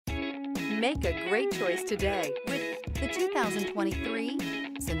Make a great choice today with the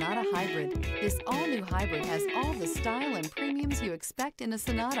 2023 Sonata Hybrid. This all-new hybrid has all the style and premiums you expect in a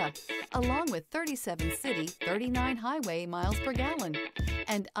Sonata, along with 37 city, 39 highway miles per gallon.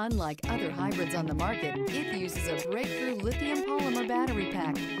 And unlike other hybrids on the market, it uses a breakthrough lithium polymer battery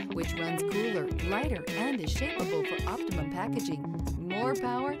pack, which runs cooler, lighter, and is shapeable for optimum packaging. More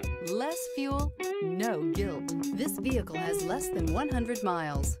power, less fuel, no guilt. This vehicle has less than 100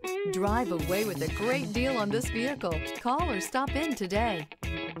 miles. Drive away with a great deal on this vehicle. Call or stop in today.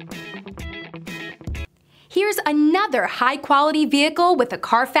 Here's another high-quality vehicle with a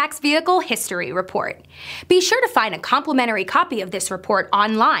Carfax Vehicle History Report. Be sure to find a complimentary copy of this report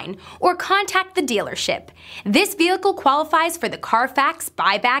online or contact the dealership. This vehicle qualifies for the Carfax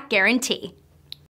Buyback Guarantee.